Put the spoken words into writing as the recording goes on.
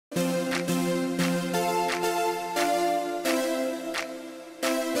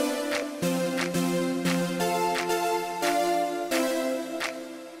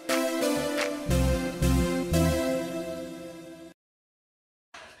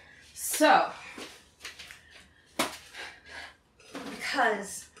So,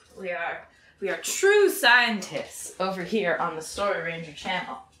 because we are true scientists over here on the Story Ranger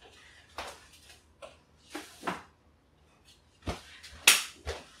channel,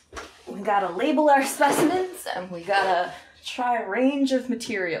 we gotta label our specimens and we gotta try a range of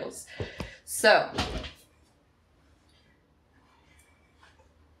materials. So,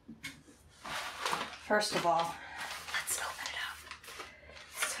 first of all, let's open it up.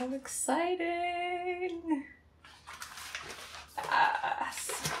 So exciting!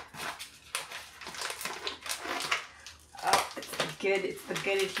 Yes. Oh, it's the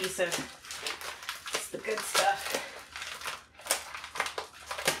good adhesive. It's the good stuff.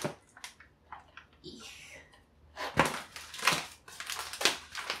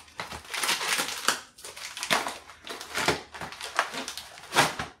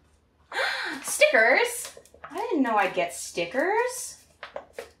 Stickers? I didn't know I'd get stickers.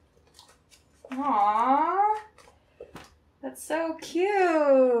 Aww. That's so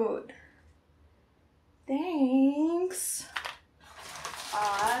cute. Thanks.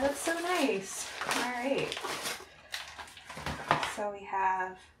 Aw, that's so nice. Alright. So we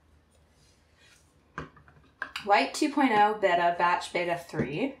have white 2.0 beta batch beta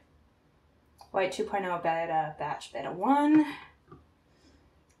 3, white 2.0 beta batch beta 1,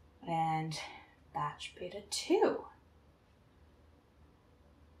 and batch beta 2.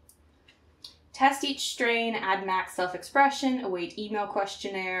 Test each strain, add max self-expression, await email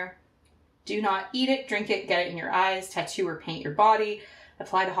questionnaire. Do not eat it, drink it, get it in your eyes, tattoo or paint your body,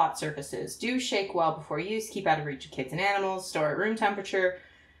 apply to hot surfaces. Do shake well before use, keep out of reach of kids and animals, store at room temperature,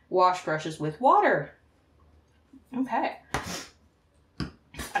 wash brushes with water. Okay.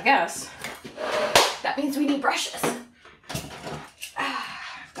 I guess that means we need brushes.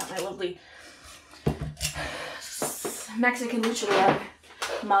 I've got my lovely Mexican luchador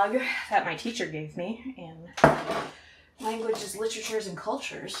mug that my teacher gave me in languages, literatures, and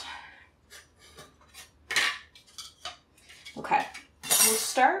cultures. Okay, we'll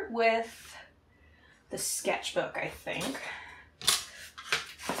start with the sketchbook, I think.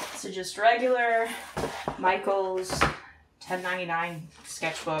 So just regular Michael's 10.99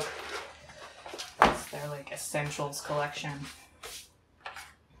 sketchbook. It's their like essentials collection.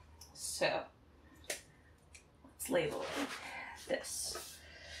 So let's label this.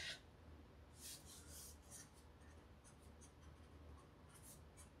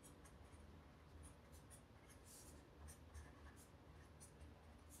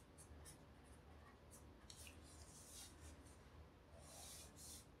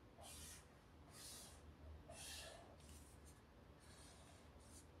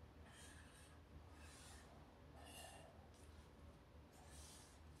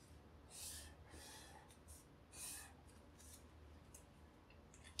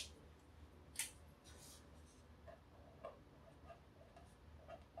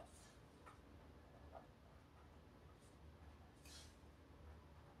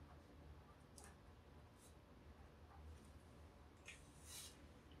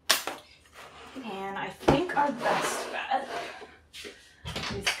 And I think our best bet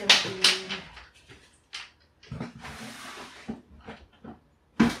is going to be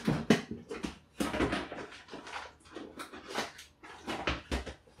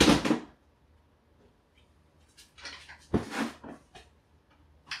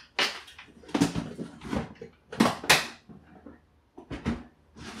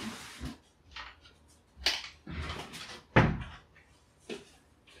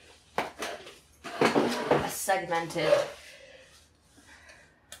segmented.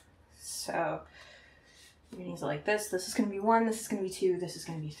 So you're gonna use it like this. This is gonna be 1, this is gonna be 2, this is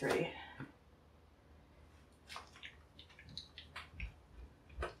gonna be 3.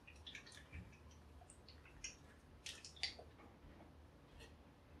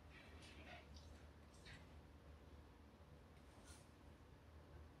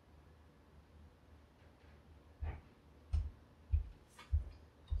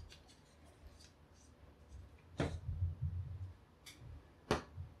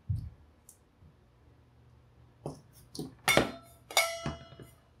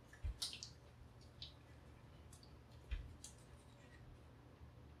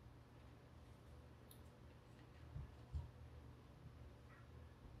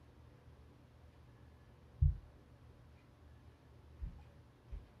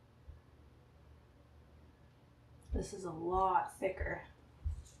 This is a lot thicker.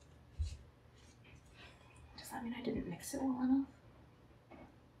 Does that mean I didn't mix it well enough?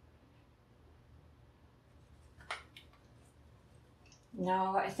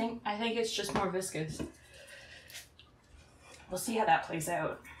 No, I think it's just more viscous. We'll see how that plays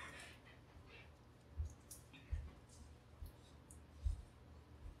out.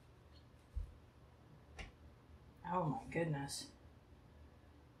 Oh my goodness.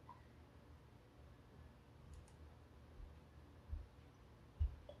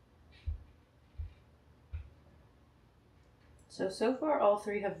 So far all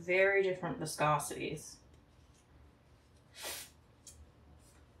three have very different viscosities.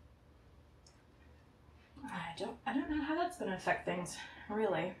 I don't know how that's going to affect things,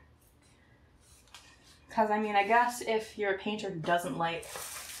 really. Because, I mean, I guess if you're a painter who doesn't like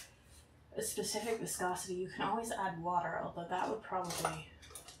a specific viscosity, you can always add water, although that would probably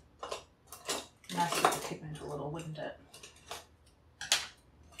mess with the pigment a little, wouldn't it?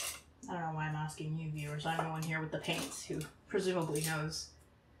 I don't know why I'm asking you viewers. I'm the one here with the paints who presumably knows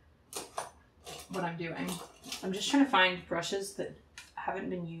what I'm doing. I'm just trying to find brushes that haven't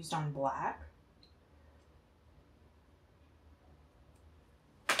been used on black.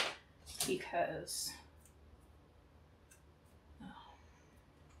 Because I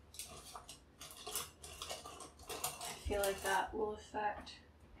feel like that will affect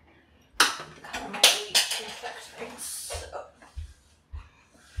the color might bleach to affect things. So.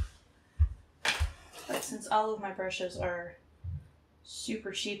 But since all of my brushes are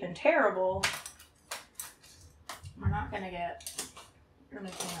super cheap and terrible, we're not gonna get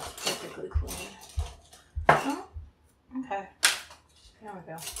everything else perfectly clean. Oh, okay. There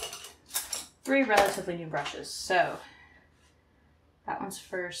we go. 3 relatively new brushes. So that one's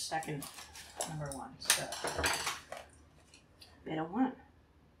first, second, number 1. So bit of 1.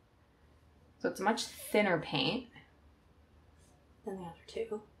 So it's a much thinner paint than the other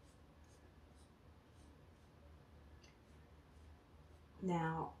 2.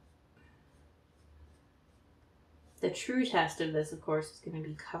 Now, the true test of this, of course, is going to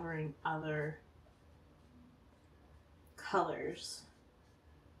be covering other colors.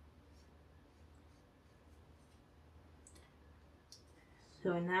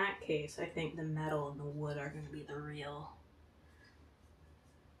 So in that case, I think the metal and the wood are going to be the real,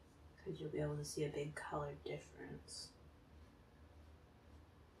 because you'll be able to see a big color difference.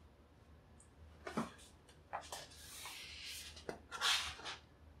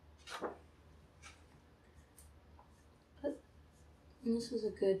 But this is a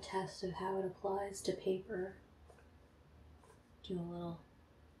good test of how it applies to paper. Do a little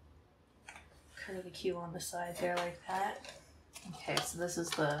curlicue on the side there like that. Okay, so this is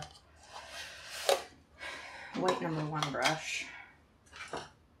the white number 1 brush.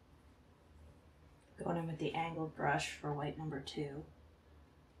 Going in with the angled brush for white number 2.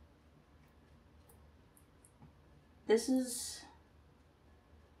 This is,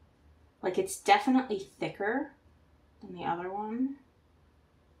 like, it's definitely thicker than the other one.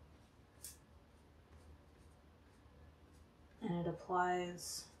 And it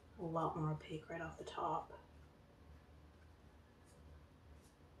applies a lot more opaque right off the top.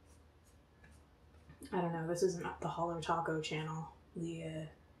 I don't know, this isn't the Holler Taco channel. We're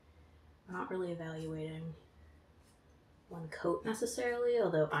not really evaluating one coat necessarily,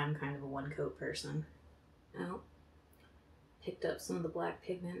 although I'm kind of a one coat person. Oh, picked up some of the black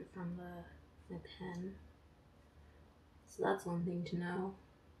pigment from my pen. So that's one thing to know.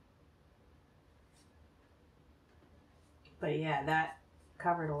 But yeah, that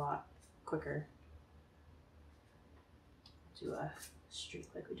covered a lot quicker. Do a streak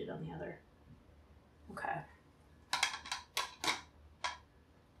like we did on the other. Okay.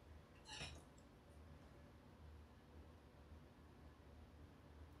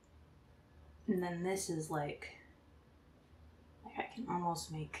 And then this is like I can almost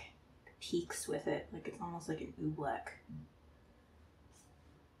make peaks with it. Like it's almost like an oobleck.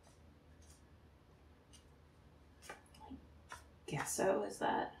 Gesso, is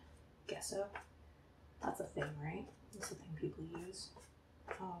that? Gesso? That's a thing, right? That's a thing people use.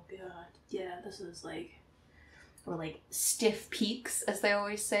 Oh god. Yeah, this is like, or like stiff peaks, as they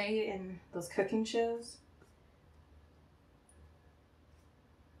always say in those cooking shows.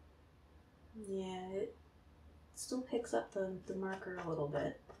 Yeah, it still picks up the marker a little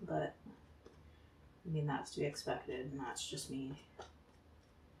bit, but I mean, that's to be expected, and that's just me.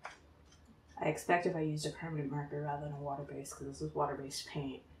 I expect if I used a permanent marker rather than a water-based, because this is water-based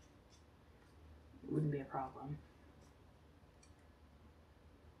paint, it wouldn't be a problem.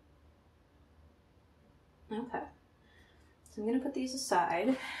 Okay, so I'm going to put these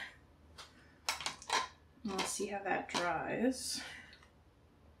aside. Let's see how that dries.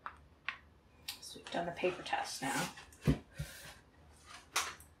 So we've done the paper test now.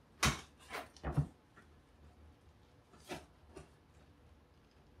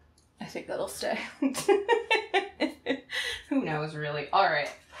 I think that'll stay. Who knows, really? All right,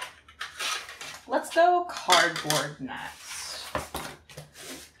 let's go cardboard next.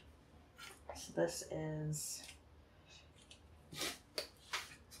 So this is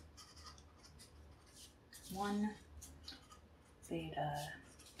 1, beta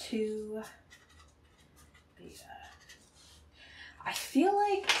 2, beta. I feel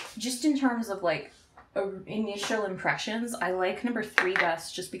like, just in terms of like initial impressions, I like number 3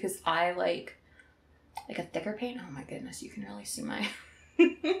 best, just because I like a thicker paint. Oh my goodness, you can really see my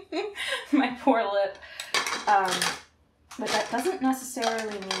my poor lip. But that doesn't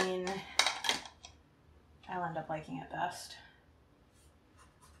necessarily mean I'll end up liking it best.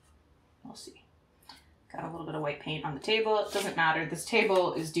 We'll see. Got a little bit of white paint on the table. It doesn't matter. This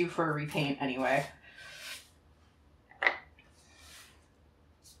table is due for a repaint anyway.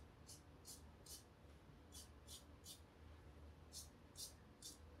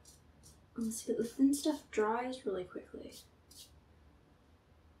 Let's see, the thin stuff dries really quickly.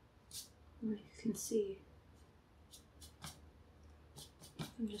 Like you can see.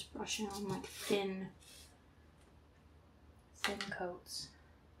 I'm just brushing on like thin coats.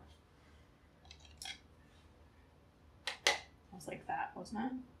 It was like that, wasn't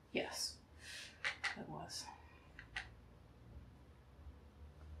it? Yes, it was.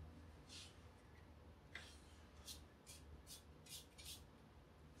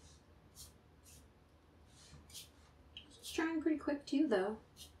 It's drying pretty quick too, though.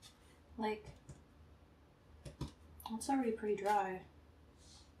 Like, it's already pretty dry.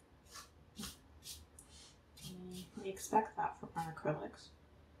 We expect that from our acrylics.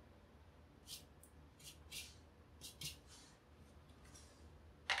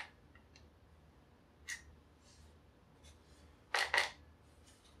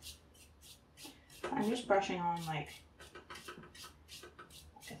 I'm just brushing on like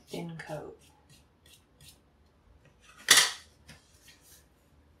a thin coat.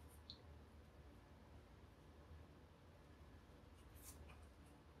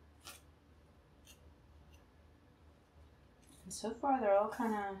 And so far they're all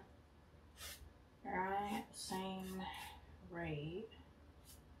kind of drying at the same rate.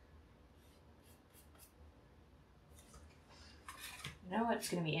 You know what's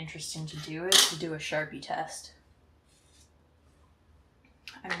going to be interesting to do is to do a Sharpie test.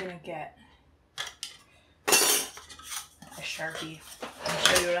 I'm going to get a Sharpie. I'll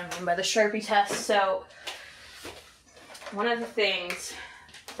show you what I mean by the Sharpie test. So, one of the things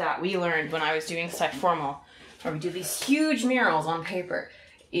that we learned when I was doing Sec Formal, where we do these huge murals on paper,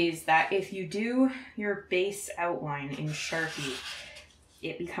 is that if you do your base outline in Sharpie,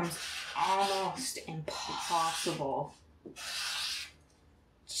 it becomes almost impossible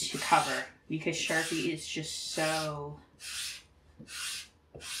to cover because Sharpie is just so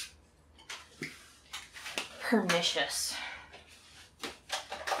pernicious.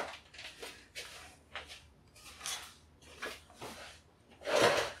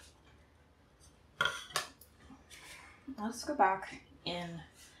 Let's go back in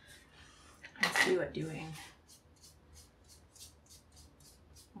and see what doing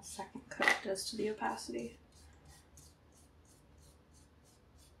a second coat does to the opacity.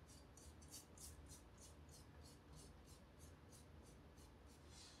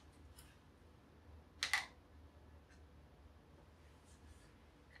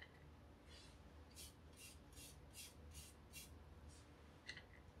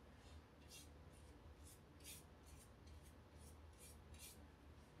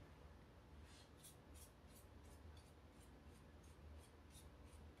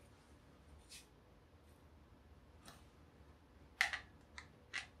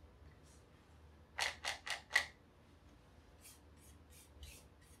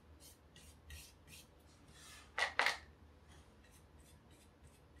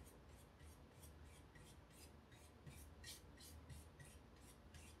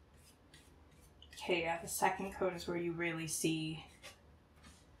 Okay, yeah, the second coat is where you really see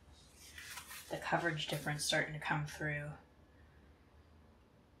the coverage difference starting to come through.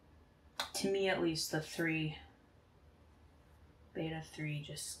 To me, at least, the beta 3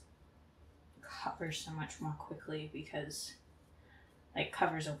 just covers so much more quickly because, like,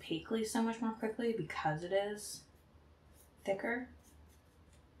 covers opaquely so much more quickly because it is thicker.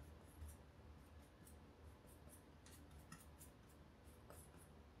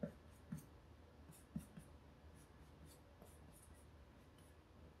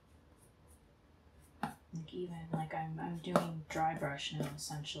 Like even like I'm doing dry brush now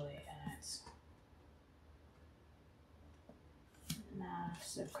essentially, and it's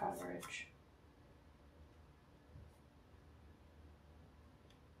massive coverage.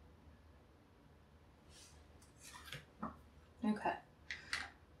 Okay,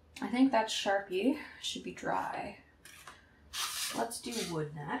 I think that Sharpie should be dry. Let's do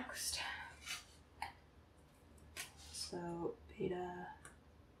wood next. So beta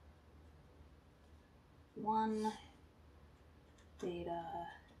 1, beta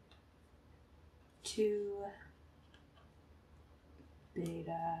 2,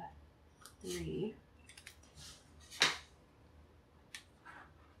 beta 3.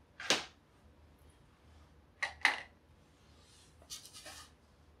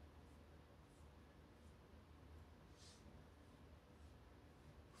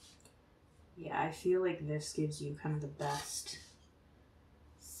 Yeah, I feel like this gives you kind of the best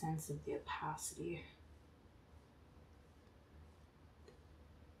sense of the opacity.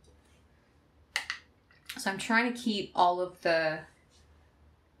 So I'm trying to keep all of the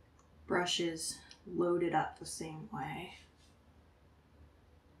brushes loaded up the same way.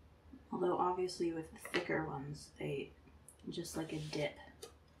 Although obviously with the thicker ones, they, just like a dip,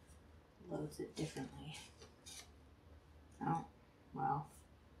 loads it differently. Oh, well.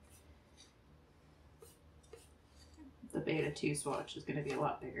 The beta 2 swatch is going to be a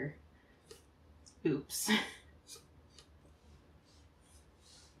lot bigger. Oops.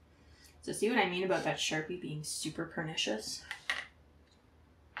 So see what I mean about that Sharpie being super pernicious?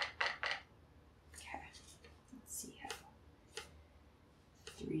 Okay, let's see how.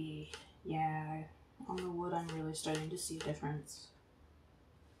 3, yeah, on the wood I'm really starting to see a difference.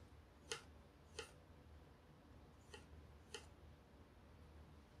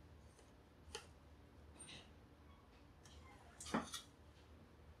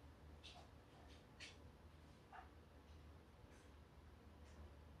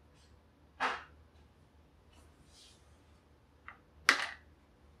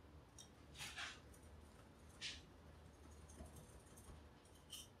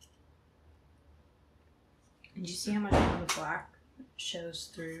 Did you see how much more the black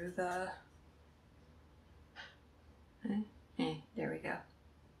shows through the... there we go.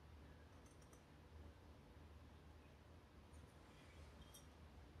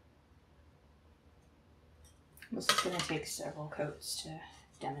 This is going to take several coats to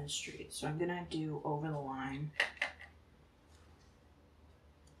demonstrate, so I'm going to do over the line.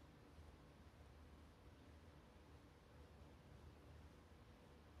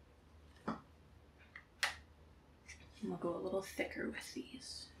 And we'll go a little thicker with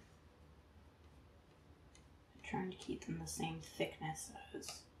these. I'm trying to keep them the same thickness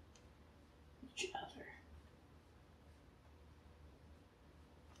as each other.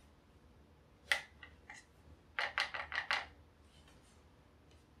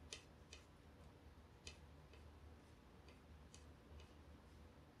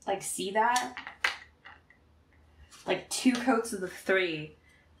 Like, see that? Like 2 coats of the 3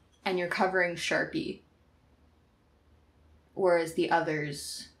 and you're covering Sharpie. Whereas the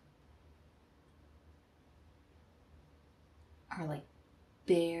others are like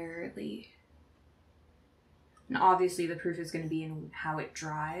barely. And obviously the proof is going to be in how it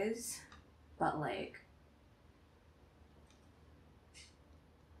dries, but like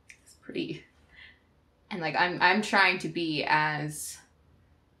it's pretty. And like I'm trying to be as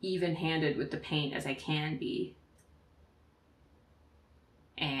even-handed with the paint as I can be.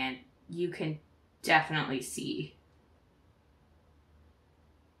 And you can definitely see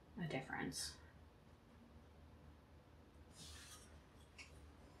a difference.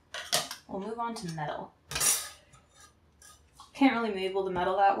 We'll move on to metal. Can't really label the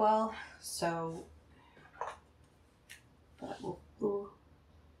metal that well, so but we'll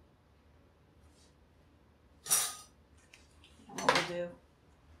what we'll do.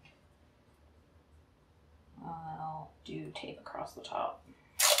 I'll do tape across the top.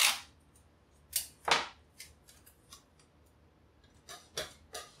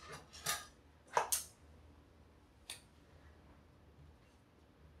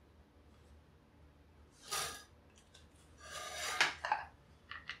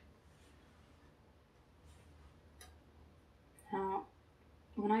 Now,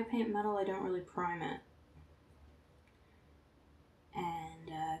 when I paint metal, I don't really prime it.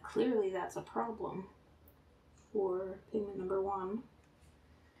 And clearly that's a problem for pigment number 1.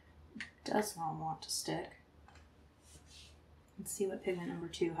 It does not want to stick. Let's see what pigment number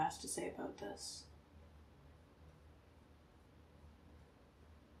 2 has to say about this.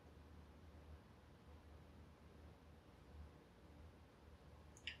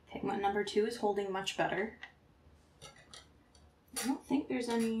 Pigment number 2 is holding much better. I don't think there's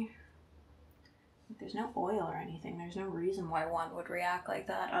any, there's no oil or anything. There's no reason why one would react like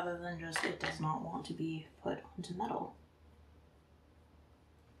that other than just it does not want to be put onto metal.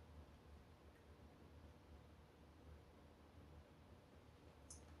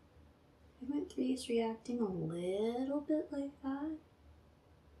 Pigment 3 is reacting a little bit like that.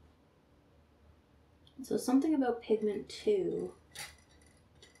 So something about pigment 2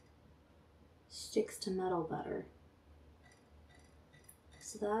 is sticks to metal better.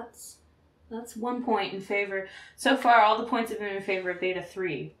 So that's 1 point in favor. So far, all the points have been in favor of beta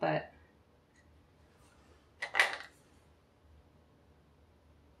 3, but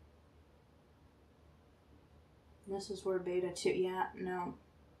this is where beta 2, yeah, no.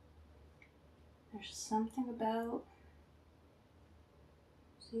 There's something about,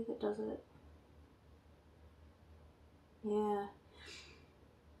 see if it does it. Yeah.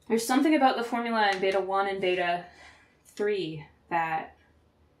 There's something about the formula in beta 1 and beta 3 that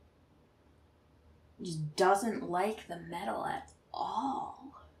just doesn't like the metal at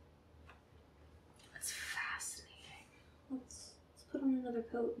all. That's fascinating. Let's put on another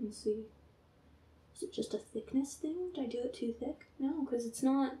coat and see. Is it just a thickness thing? Did I do it too thick? No, because it's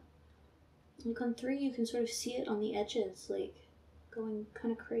not. Like on 3, you can sort of see it on the edges, like going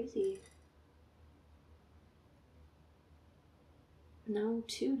kind of crazy. No,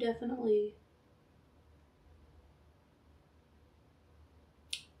 2 definitely.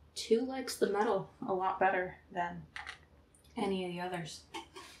 2 likes the metal a lot better than any of the others.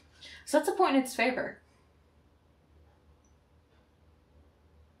 So that's a point in its favor.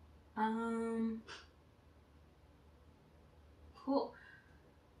 Cool.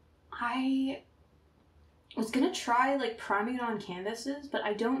 I was gonna try like priming it on canvases, but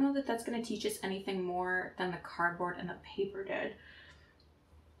I don't know that that's gonna teach us anything more than the cardboard and the paper did.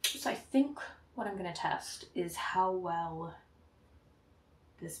 So I think what I'm gonna test is how well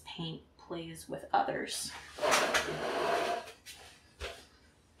this paint plays with others.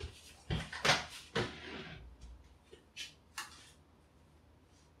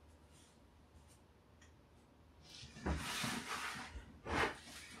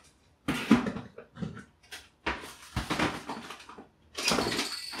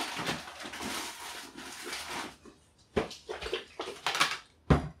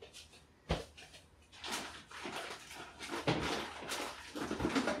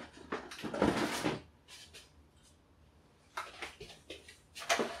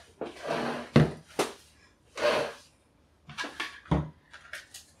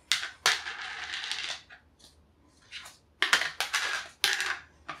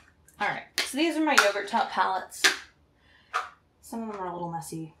 So these are my yogurt top palettes. Some of them are a little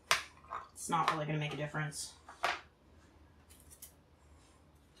messy. It's not really going to make a difference.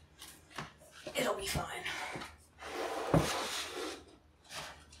 It'll be fine.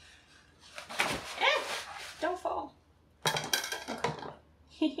 Don't fall.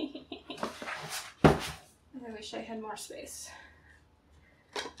 Okay. I wish I had more space.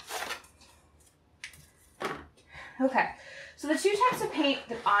 Okay, so the 2 types of paint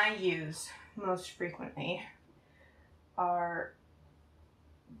that I use most frequently are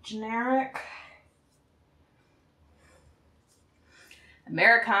generic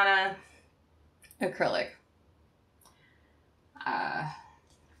Americana acrylic. I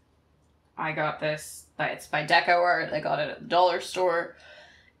got this, it's by Deco Art. I got it at the dollar store.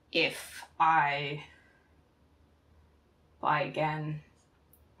 If I buy again,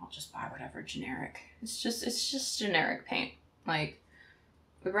 I'll just buy whatever generic. It's just generic paint. Like,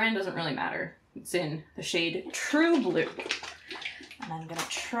 the brand doesn't really matter. It's in the shade True Blue. And I'm gonna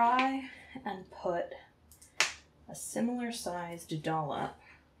try and put a similar sized dollop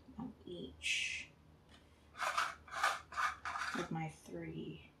on each of my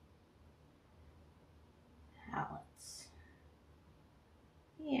 3 palettes.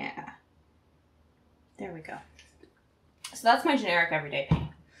 Yeah. There we go. So that's my generic everyday paint.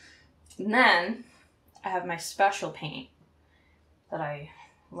 And then I have my special paint that I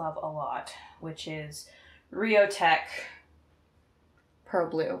love a lot, which is Rheotech Pearl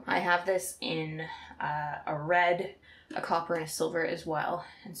Blue. I have this in a red, a copper, and a silver as well.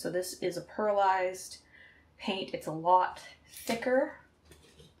 And so this is a pearlized paint. It's a lot thicker.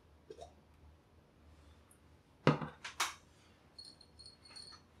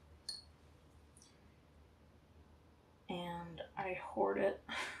 And I hoard it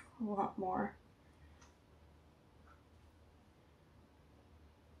a lot more.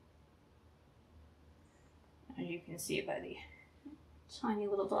 As you can see by the tiny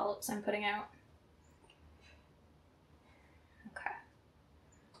little dollops I'm putting out. Okay.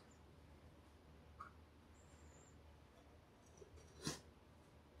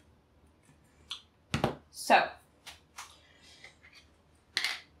 So,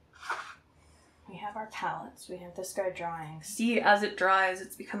 we have our palettes. We have this guy drying. See, as it dries,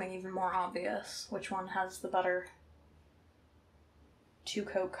 it's becoming even more obvious which one has the better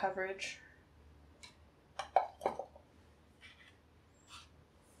 2-coat coverage.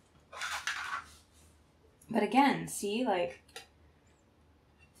 But again, see, like,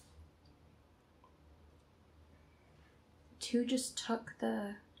 Two just took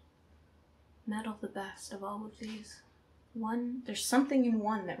the metal the best of all of these. One, there's something in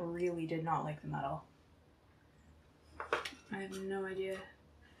one that really did not like the metal. I have no idea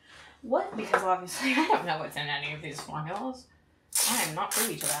what, because obviously I don't know what's in any of these formulas. I am not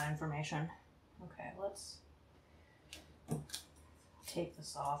privy to that information. Okay, let's take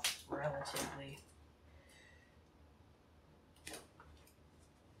this off relatively.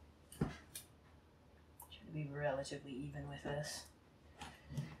 Try to be relatively even with this.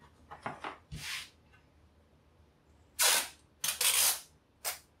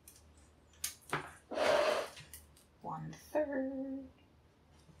 One-third.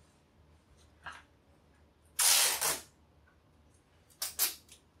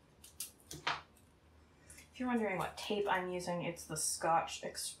 If you're wondering what tape I'm using, it's the Scotch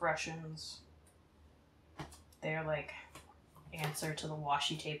Expressions. They're like answer to the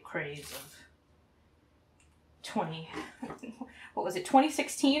washi tape craze of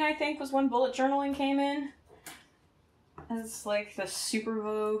 2016 I think was when bullet journaling came in. As like the super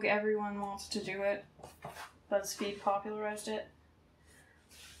vogue, everyone wants to do it. BuzzFeed popularized it.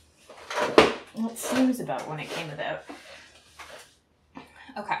 Well, it seems about when it came about.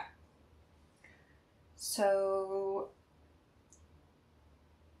 Okay. So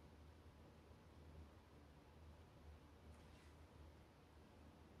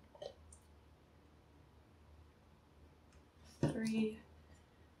three,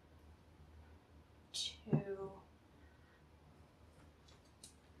 two,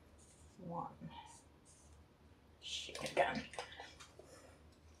 one. Shake it again.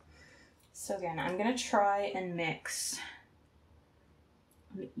 So again, I'm gonna try and mix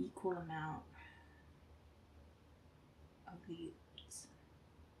an equal amount of these.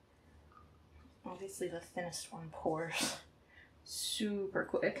 Obviously the thinnest one pours super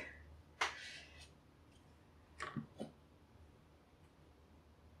quick.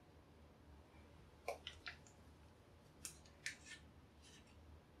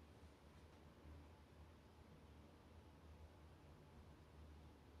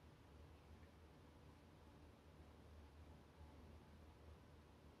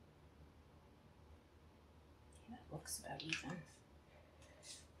 Looks about even.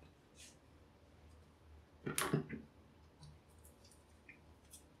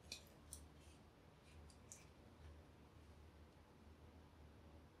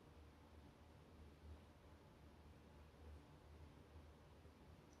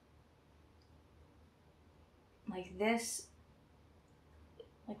 Like this,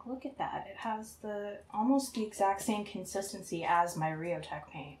 like look at that. It has the almost the exact same consistency as my Rheotech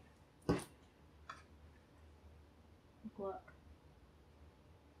paint. Look.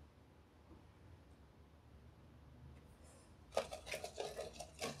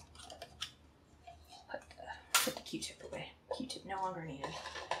 Put the Q-tip away. Q-tip no longer needed.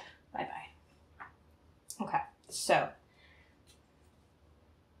 Bye-bye. Okay, so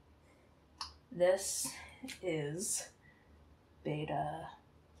this is beta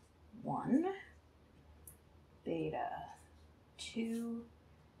 1, beta 2,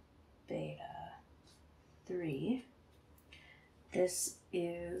 beta 3. This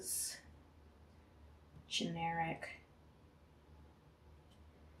is generic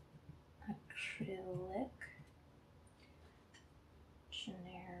acrylic,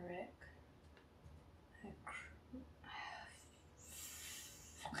 generic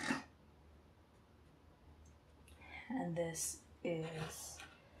and this is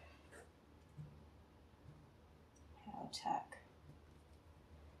Rheotech.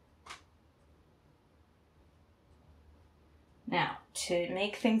 Now, to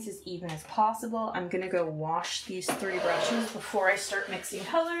make things as even as possible, I'm going to go wash these 3 brushes before I start mixing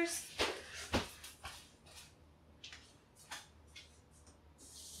colors.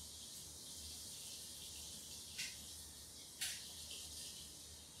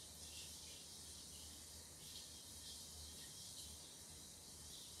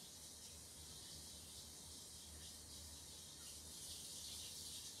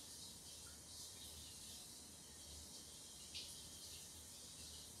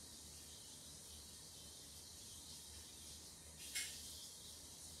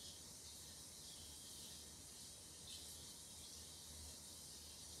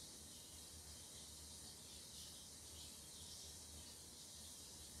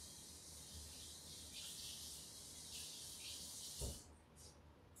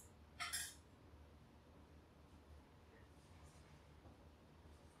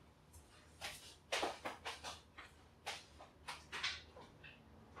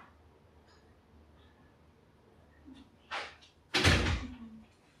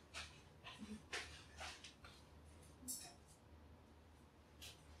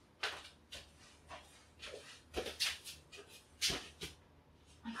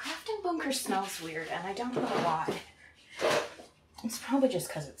 bunker smells weird, and I don't know why. It's probably just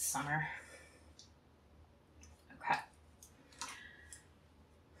because it's summer. Okay.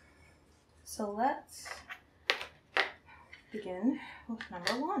 So let's begin with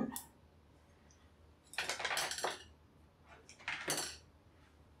number 1.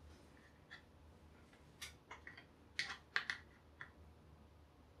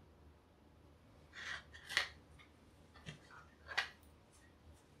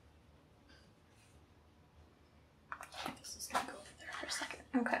 This is gonna go over there for a second.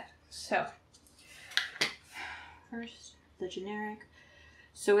 Okay, so first the generic.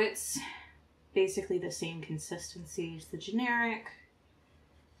 So it's basically the same consistency as the generic.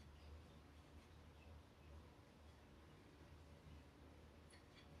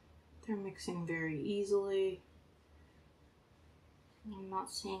 They're mixing very easily. I'm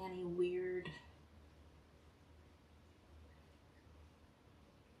not seeing any weird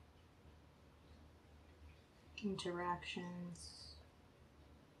interactions.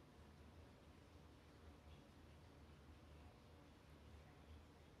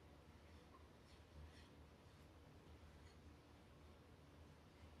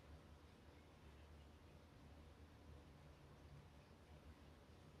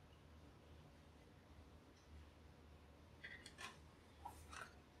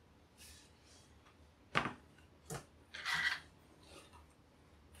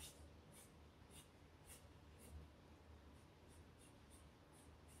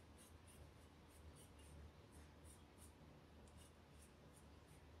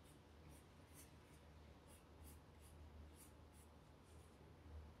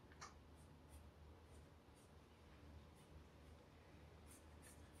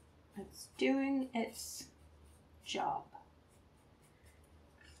 It's doing its job,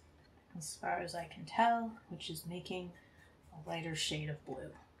 as far as I can tell, which is making a lighter shade of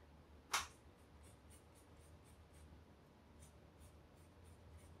blue.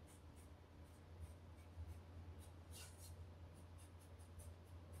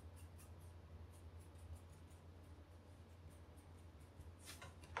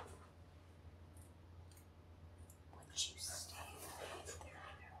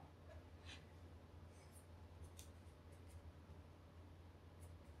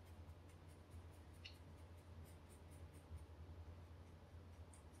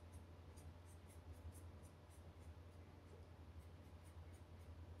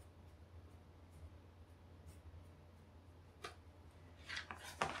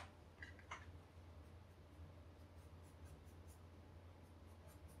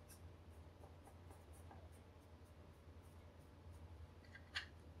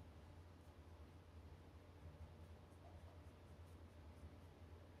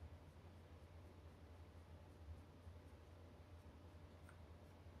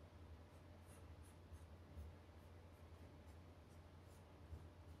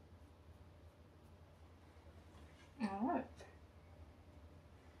 Alright.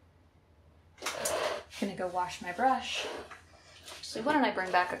 Gonna go wash my brush. So why don't I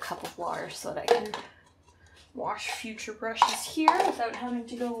bring back a cup of water so that I can wash future brushes here without having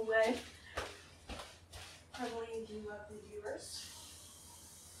to go away from any of you lovely viewers.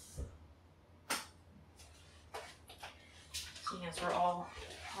 Seeing as we're all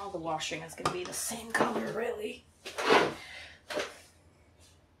the washing is gonna be the same color, really.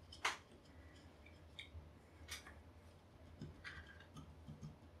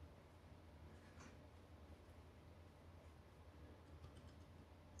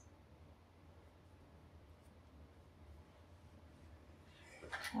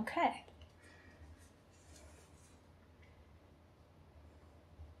 Okay.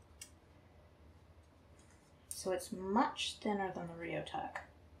 So it's much thinner than the Rheotech.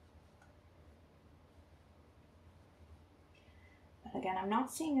 But again, I'm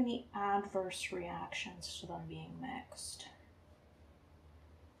not seeing any adverse reactions to them being mixed.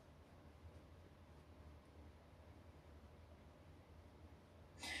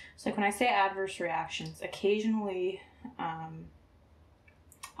 So like when I say adverse reactions, occasionally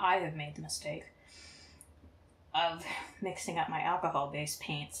I have made the mistake of mixing up my alcohol-based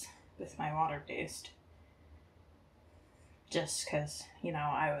paints with my water-based. Just because, you know,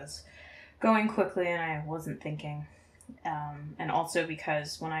 I was going quickly and I wasn't thinking. And also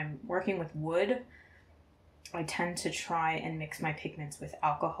because when I'm working with wood, I tend to try and mix my pigments with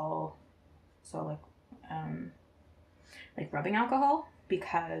alcohol. So like rubbing alcohol,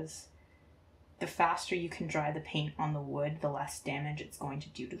 because the faster you can dry the paint on the wood, the less damage it's going to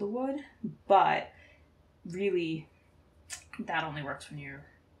do to the wood. But really, that only works when you're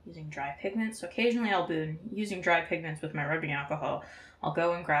using dry pigments. So occasionally I'll be using dry pigments with my rubbing alcohol. I'll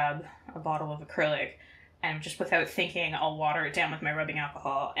go and grab a bottle of acrylic and just without thinking, I'll water it down with my rubbing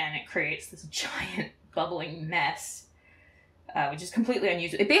alcohol and it creates this giant bubbling mess, which is completely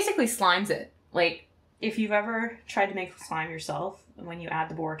unusable. It basically slimes it. Like, if you've ever tried to make slime yourself, when you add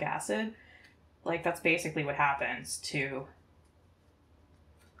the boric acid, like, that's basically what happens to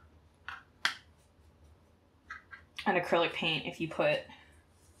an acrylic paint if you put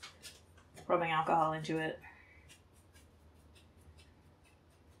rubbing alcohol into it.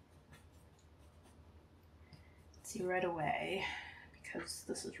 See right away, because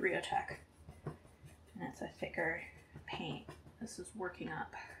this is Rheotech and it's a thicker paint. This is working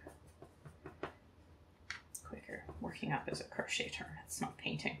up quicker. Working up is a crochet term, it's not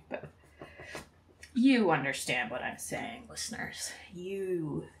painting, but you understand what I'm saying, listeners.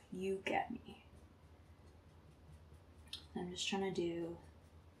 You get me. I'm trying to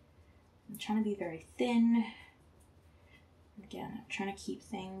be very thin. Again, I'm trying to keep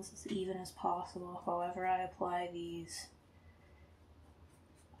things as even as possible. However I apply these,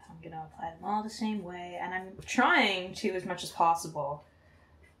 I'm going to apply them all the same way. And I'm trying to, as much as possible,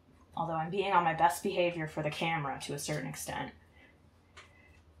 although I'm being on my best behavior for the camera to a certain extent,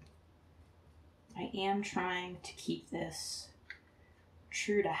 I am trying to keep this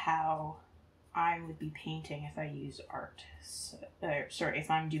true to how I would be painting if I use art. So,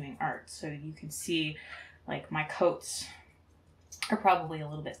 if I'm doing art. So you can see, like, my coats are probably a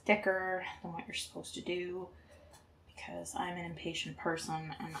little bit thicker than what you're supposed to do because I'm an impatient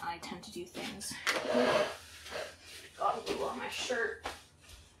person and I tend to do things. Got a little on my shirt.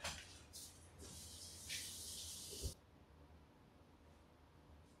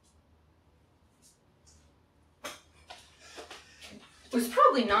 It was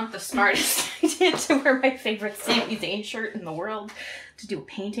probably not the smartest idea to wear my favorite Sami Zayn shirt in the world to do a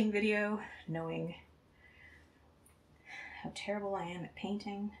painting video, knowing how terrible I am at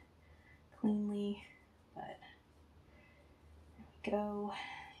painting cleanly, but there we go.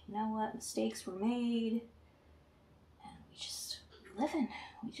 You know what? Mistakes were made, and we living.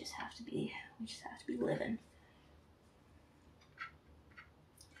 We just have to be living.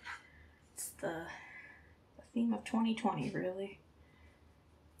 It's the theme of 2020, really.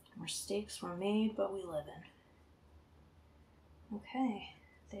 Mistakes were made, but we live in. Okay,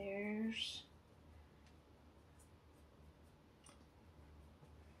 there's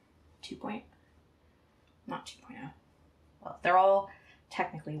 2.0. Well, they're all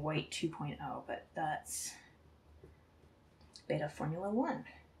technically white 2.0, but that's beta formula 1.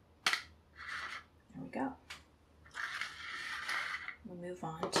 There we go. We'll move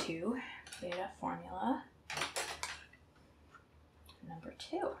on to beta formula number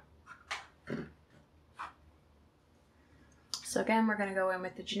 2. So again, we're going to go in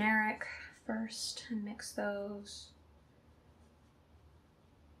with the generic first and mix those.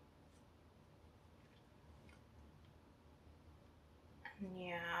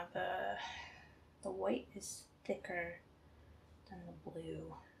 Yeah, the white is thicker than the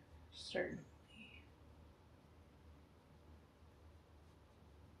blue, certainly.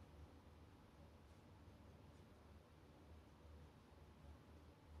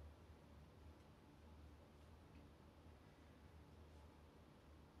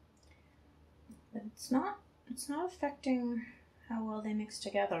 But it's not affecting how well they mix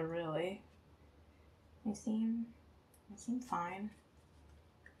together, really. They seem fine.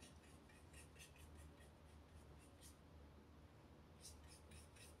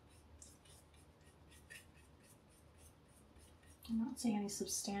 I'm not seeing any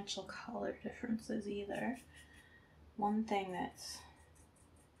substantial color differences either. One thing that's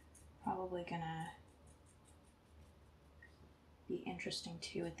probably gonna be interesting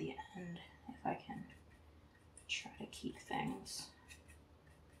too at the end, if I can try to keep things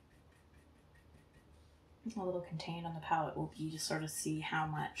a little contained on the palette, will be to sort of see how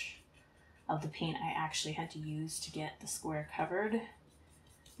much of the paint I actually had to use to get the square covered.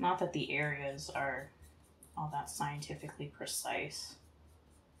 Not that the areas are all that scientifically precise,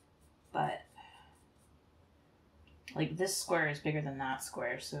 but like this square is bigger than that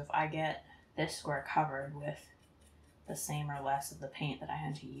square, so if I get this square covered with the same or less of the paint that I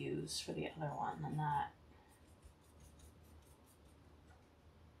had to use for the other one, then that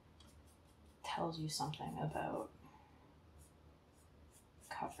tells you something about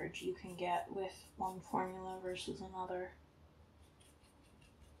coverage you can get with one formula versus another.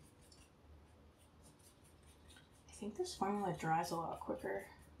 I think this formula dries a lot quicker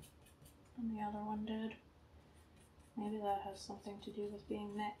than the other one did. Maybe that has something to do with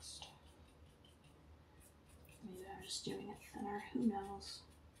being mixed. Maybe I'm just doing it thinner, who knows.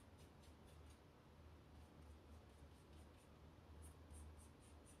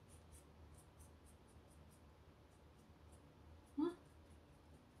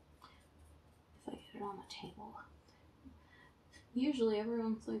 on the table. Usually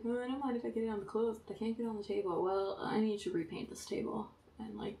everyone's like, oh, I don't mind if I get it on the clothes, but I can't get it on the table. Well, I need to repaint this table,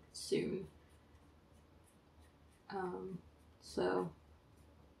 and like soon. So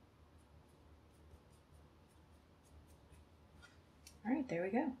alright, there we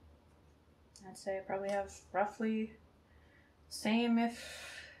go. I'd say I probably have roughly same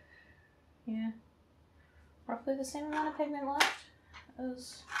roughly the same amount of pigment left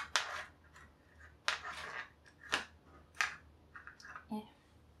as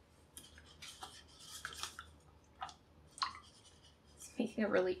It's making a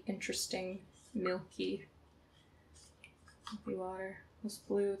really interesting milky water. This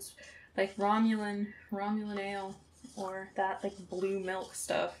blue, it's like Romulan ale, or that like blue milk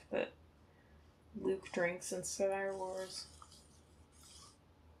stuff that Luke drinks in Star Wars.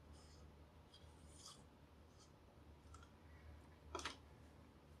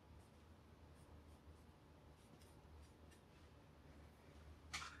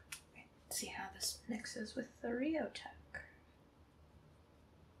 Let's see how this mixes with the Rheotech.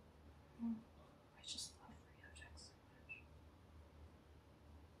 I just love Rheotech so much.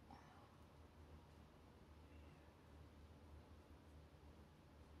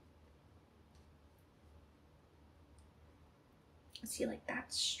 See, like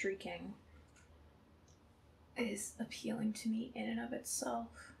that streaking is appealing to me in and of itself.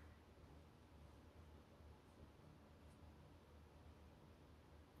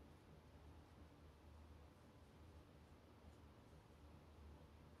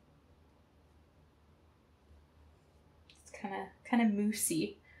 It's kind of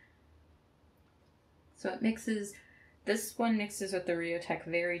moussey. So it mixes. This one mixes with the Rheotech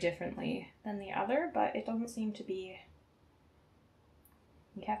very differently than the other, but it doesn't seem to be.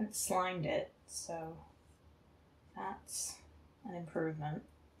 We haven't slimed it, so that's an improvement,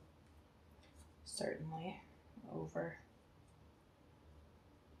 certainly, over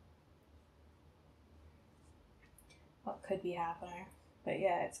what could be happening. But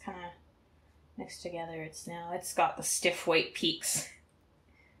yeah, it's kind of mixed together. It's got the stiff white peaks.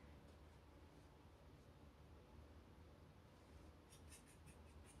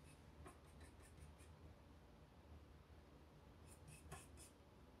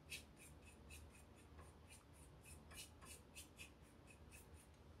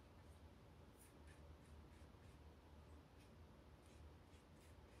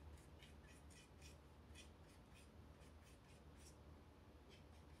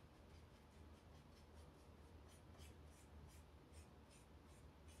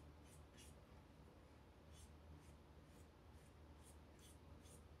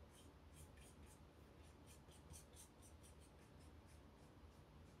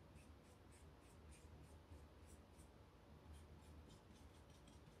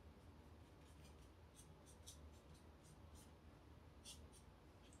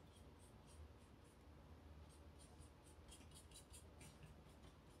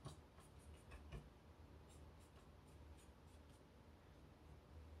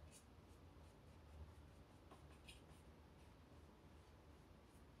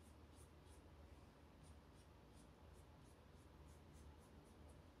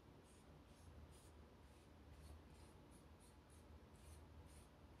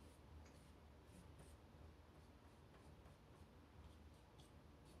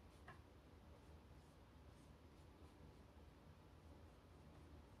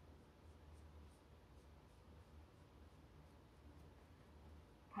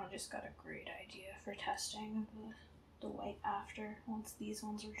 I just got a great idea for testing the white after, once these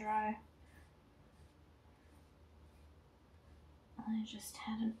ones are dry. I just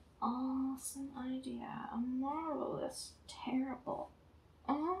had an awesome idea. A marvelous, terrible,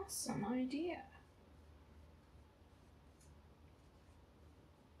 awesome idea.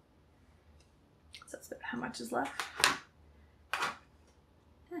 So that's about how much is left.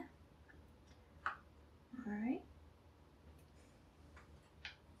 Alright.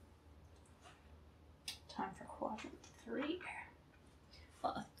 Time for quadrant 3.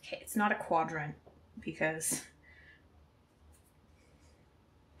 Well, okay, it's not a quadrant because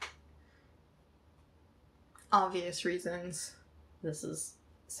obvious reasons. This is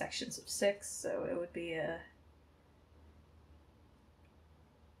sections of 6, so it would be a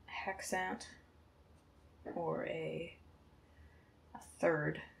hexant or a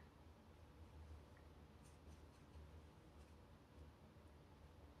third.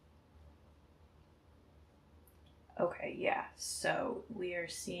 Okay, yeah, so we are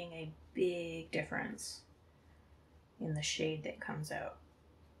seeing a big difference in the shade that comes out.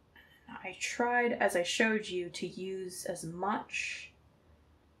 I tried, as I showed you, to use as much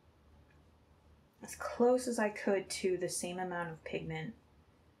as close as I could to the same amount of pigment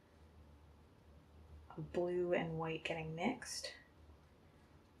of blue and white getting mixed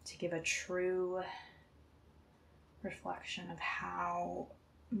to give a true reflection of how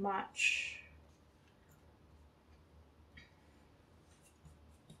much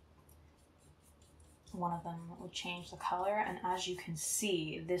one of them would change the color. And as you can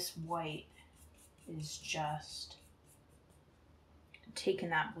see, this white is just taking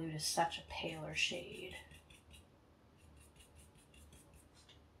that blue to such a paler shade.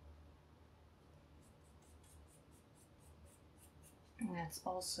 And it's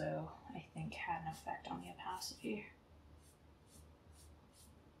also, I think, had an effect on the opacity.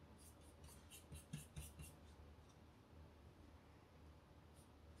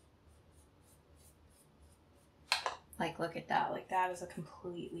 Like, look at that. Like, that is a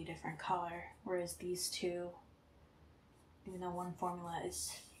completely different color. Whereas these two, even though one formula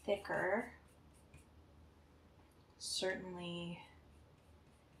is thicker, certainly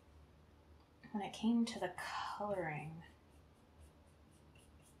when it came to the coloring,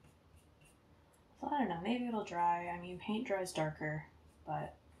 so I don't know, maybe it'll dry. I mean, paint dries darker,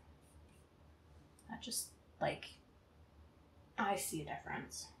 but I just, like, I see a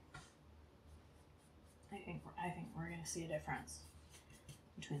difference. I think we're gonna see a difference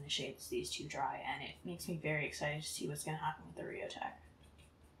between the shades these two dry, and it makes me very excited to see what's gonna happen with the Rheotech.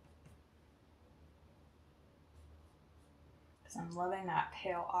 Because I'm loving that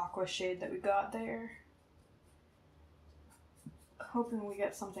pale aqua shade that we got there. Hoping we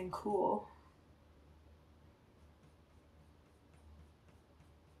get something cool.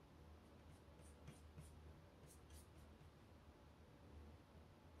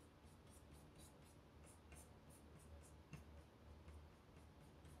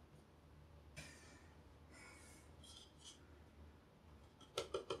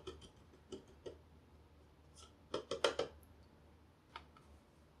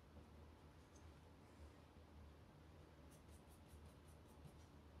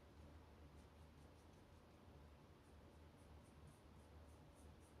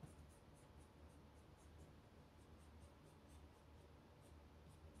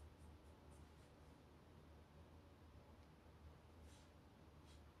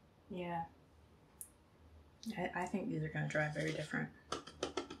 Yeah. I think these are going to dry very different.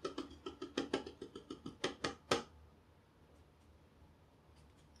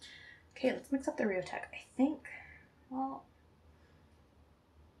 Okay, let's mix up the Rheotech. I think, well,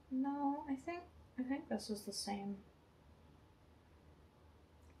 no, I think this is the same.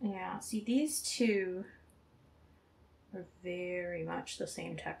 Yeah, see, these two are very much the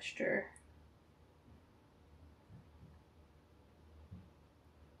same texture.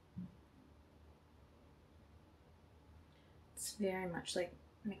 It's very much like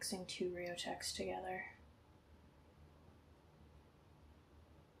mixing two Rheotechs together.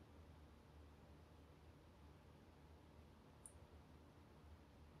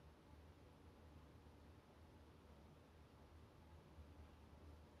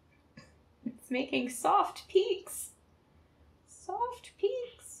 It's making soft peaks. Soft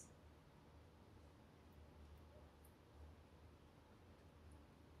peaks.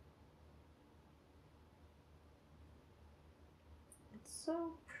 It's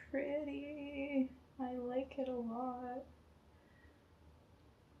so pretty. I like it a lot.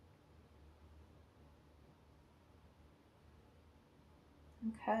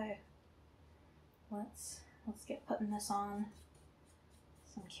 Okay. Let's get putting this on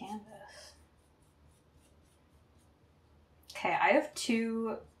some canvas. Okay, I have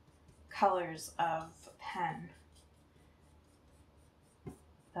two colors of pen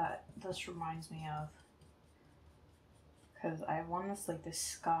that this reminds me of. Because I have one that's like this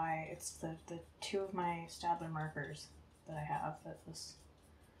sky. It's the two of my Staedler markers that I have that this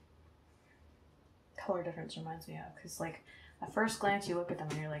color difference reminds me of. Because like at first glance you look at them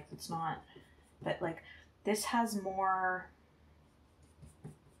and you're like, it's not. But like this has more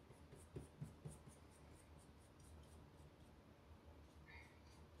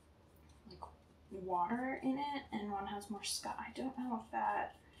like water in it and one has more sky. I don't know if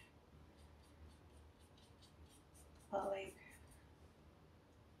that, but like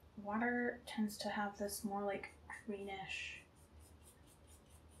water tends to have this more like greenish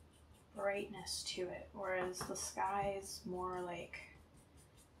brightness to it, whereas the sky is more like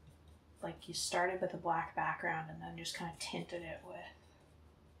you started with a black background and then just kind of tinted it with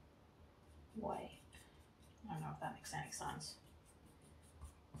white. I don't know if that makes any sense.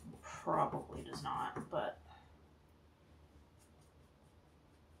 Probably does not, but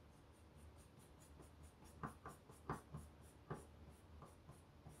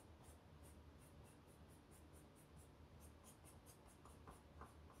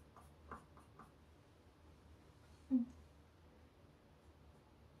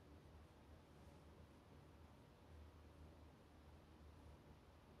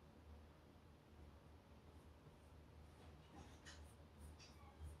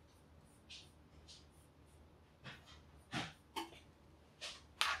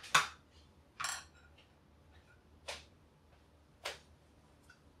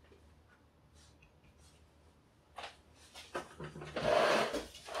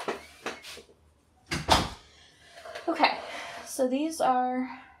So these are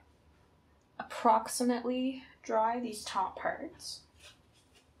approximately dry, these top parts.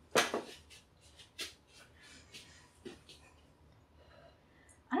 I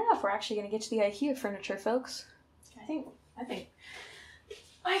don't know if we're actually going to get to the IKEA furniture, folks. I think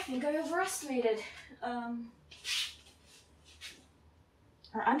I overestimated, or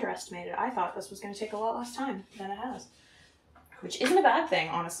underestimated. I thought this was going to take a lot less time than it has, which isn't a bad thing,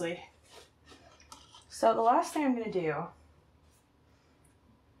 honestly. So the last thing I'm going to do,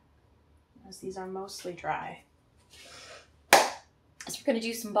 as these are mostly dry, is we're going to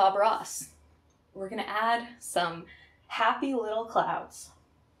do some Bob Ross. We're going to add some happy little clouds.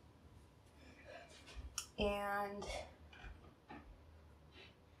 And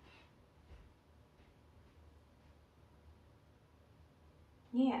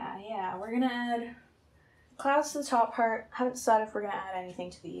yeah, we're going to add clouds to the top part. Haven't decided if we're going to add anything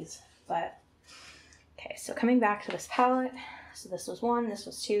to these, but okay, so coming back to this palette, so this was 1, this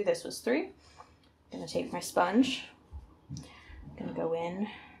was 2, this was 3. I'm going to take my sponge, I'm going to go in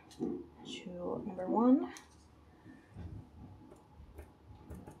to number 1.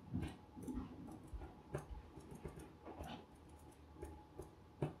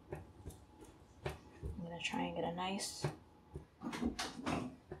 I'm going to try and get a nice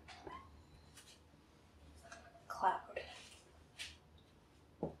cloud.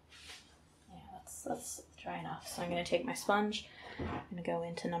 That's dry enough. So I'm going to take my sponge, I'm going to go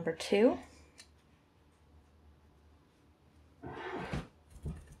into number 2. I'm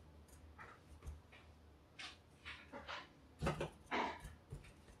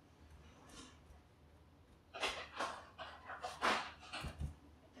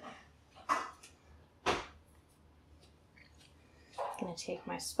going to take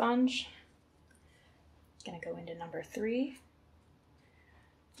my sponge, I'm going to go into number 3.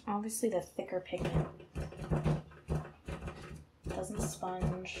 Obviously the thicker pigment doesn't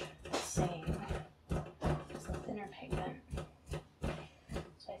sponge the same as the thinner pigment.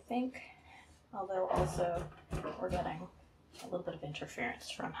 So I think, although also we're getting a little bit of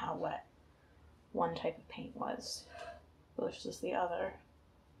interference from how wet one type of paint was versus the other.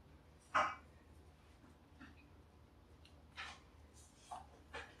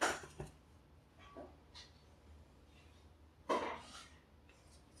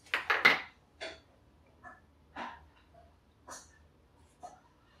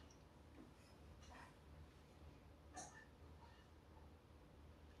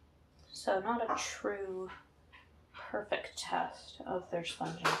 So not a true perfect test of their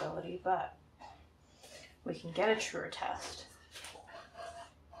sponging ability, but we can get a truer test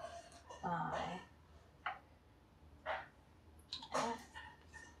by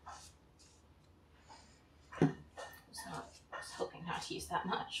I was hoping not to use that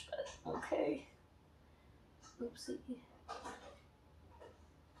much, but okay. Oopsie.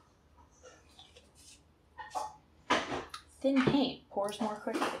 Thin paint pours more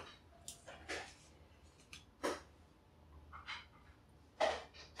quickly.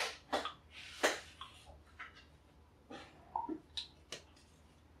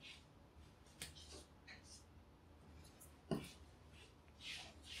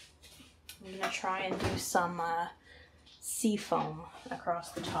 I'm going to try and do some sea foam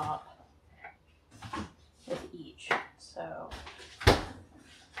across the top with each. So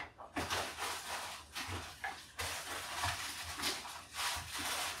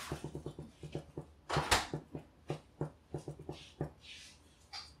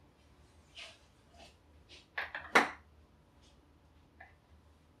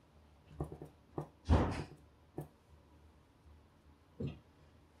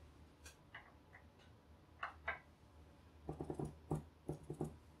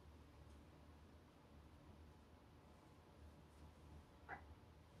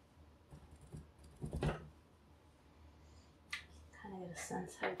get a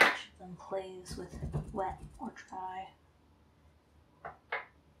sense how each of them plays with wet or dry.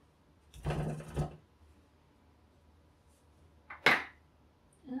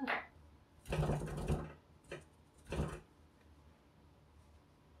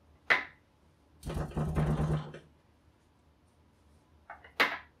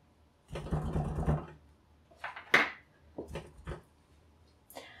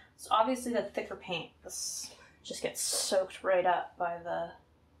 So obviously the thicker paint, this just gets soaked right up by the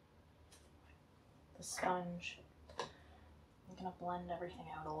sponge. I'm gonna blend everything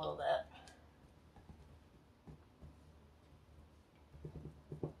out a little bit,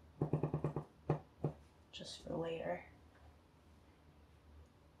 just for later.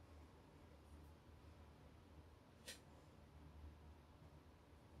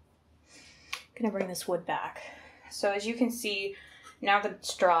 I'm gonna bring this wood back. So as you can see, now that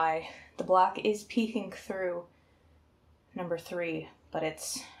it's dry, the black is peeking through number 3, but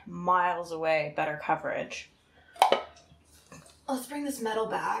it's miles away, better coverage. Let's bring this metal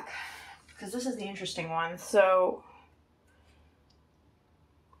back, because this is the interesting one. So,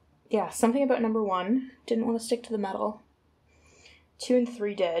 yeah, something about number 1, didn't want to stick to the metal. 2 and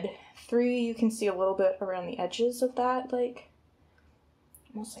 3 did. 3, you can see a little bit around the edges of that, like,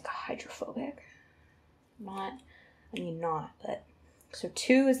 almost like a hydrophobic. Not, but. So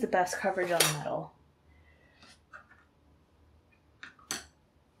 2 is the best coverage on the metal.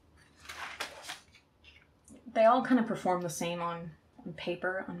 They all kind of perform the same on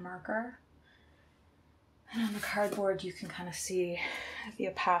paper, on marker. And on the cardboard, you can kind of see the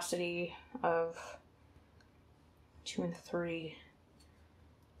opacity of 2 and 3.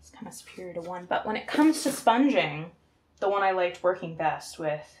 It's kind of superior to 1. But when it comes to sponging, the one I liked working best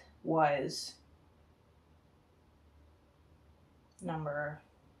with was number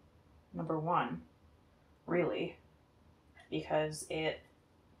 1, really, because it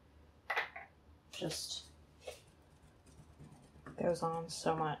just goes on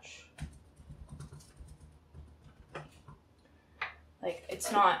so much. Like,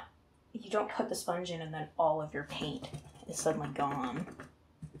 it's not, you don't put the sponge in and then all of your paint is suddenly gone.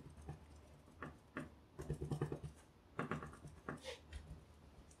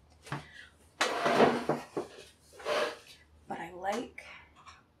 But I like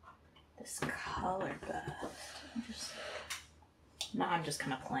this color best. I'm just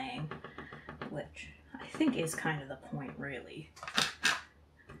kind of playing, which I think is kind of the point, really.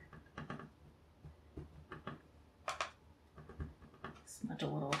 Smudge a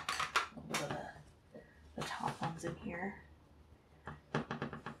little bit of the top ones in here. Kind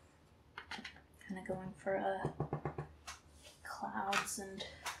of going for a clouds and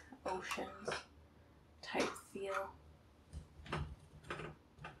oceans type feel.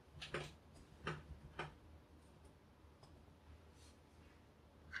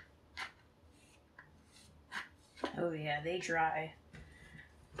 Oh yeah, they dry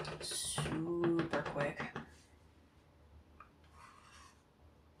super quick.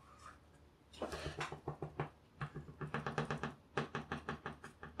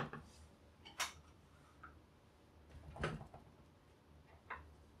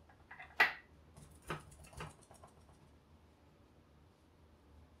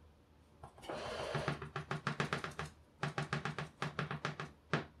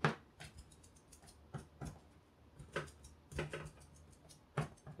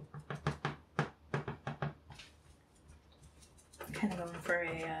 Kind of going for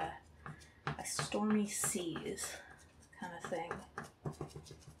a stormy seas kind of thing.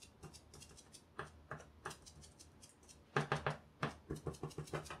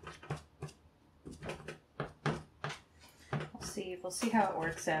 We'll see how it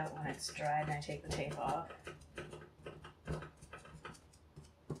works out when it's dried and I take the tape off.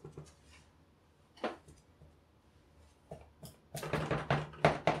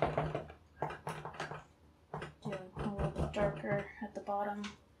 Do a little bit darker at the bottom.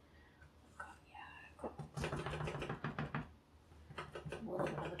 Yeah, a little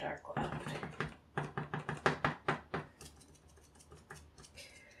bit of the dark left.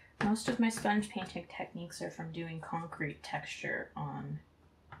 Most of my sponge painting techniques are from doing concrete texture on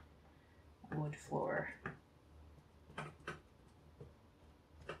wood floor.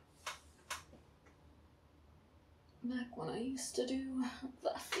 Back when I used to do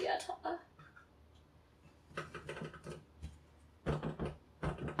the theater.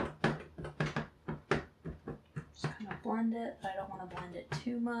 Just kind of blend it, but I don't want to blend it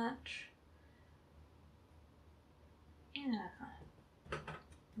too much. Yeah.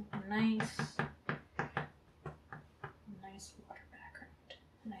 A nice water background.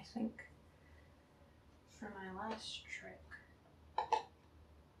 And I think for my last trick,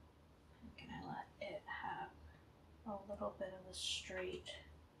 can I let it have a little bit of a straight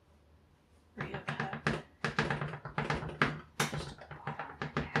Rheotech just at the bottom.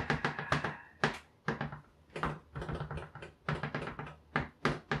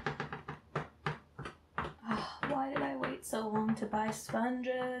 Oh, why did I wait so long to buy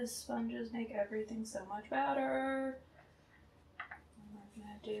sponges? Sponges make everything so much better. And we're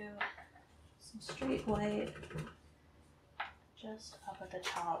gonna do some straight white just up at the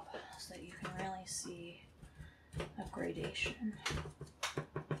top so that you can really see a gradation.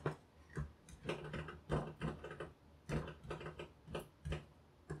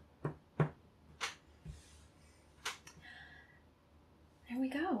 There we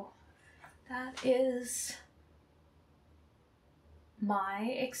go. That is my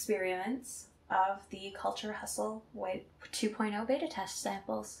experience of the Culture Hustle 2.0 beta test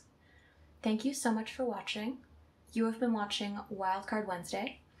samples. Thank you so much for watching. You have been watching Wildcard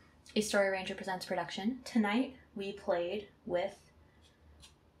Wednesday, a Story Ranger Presents production. Tonight we played with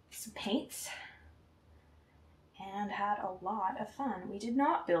some paints and had a lot of fun. We did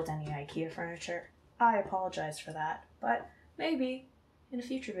not build any IKEA furniture. I apologize for that, but maybe in a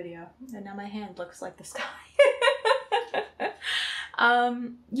future video. And now my hand looks like the sky.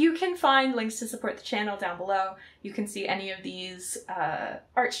 You can find links to support the channel down below. You can see any of these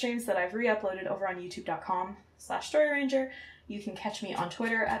art streams that I've re-uploaded over on youtube.com/storyranger. You can catch me on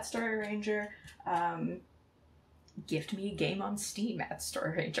Twitter at storyranger. Gift me a game on Steam at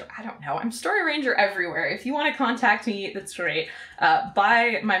storyranger. I don't know. I'm storyranger everywhere. If you want to contact me, that's great.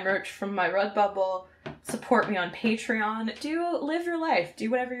 Buy my merch from my Redbubble. Support me on Patreon. Live your life.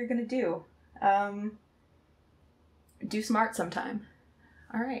 Do whatever you're gonna do. Do some art sometime.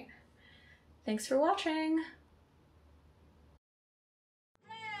 All right. Thanks for watching.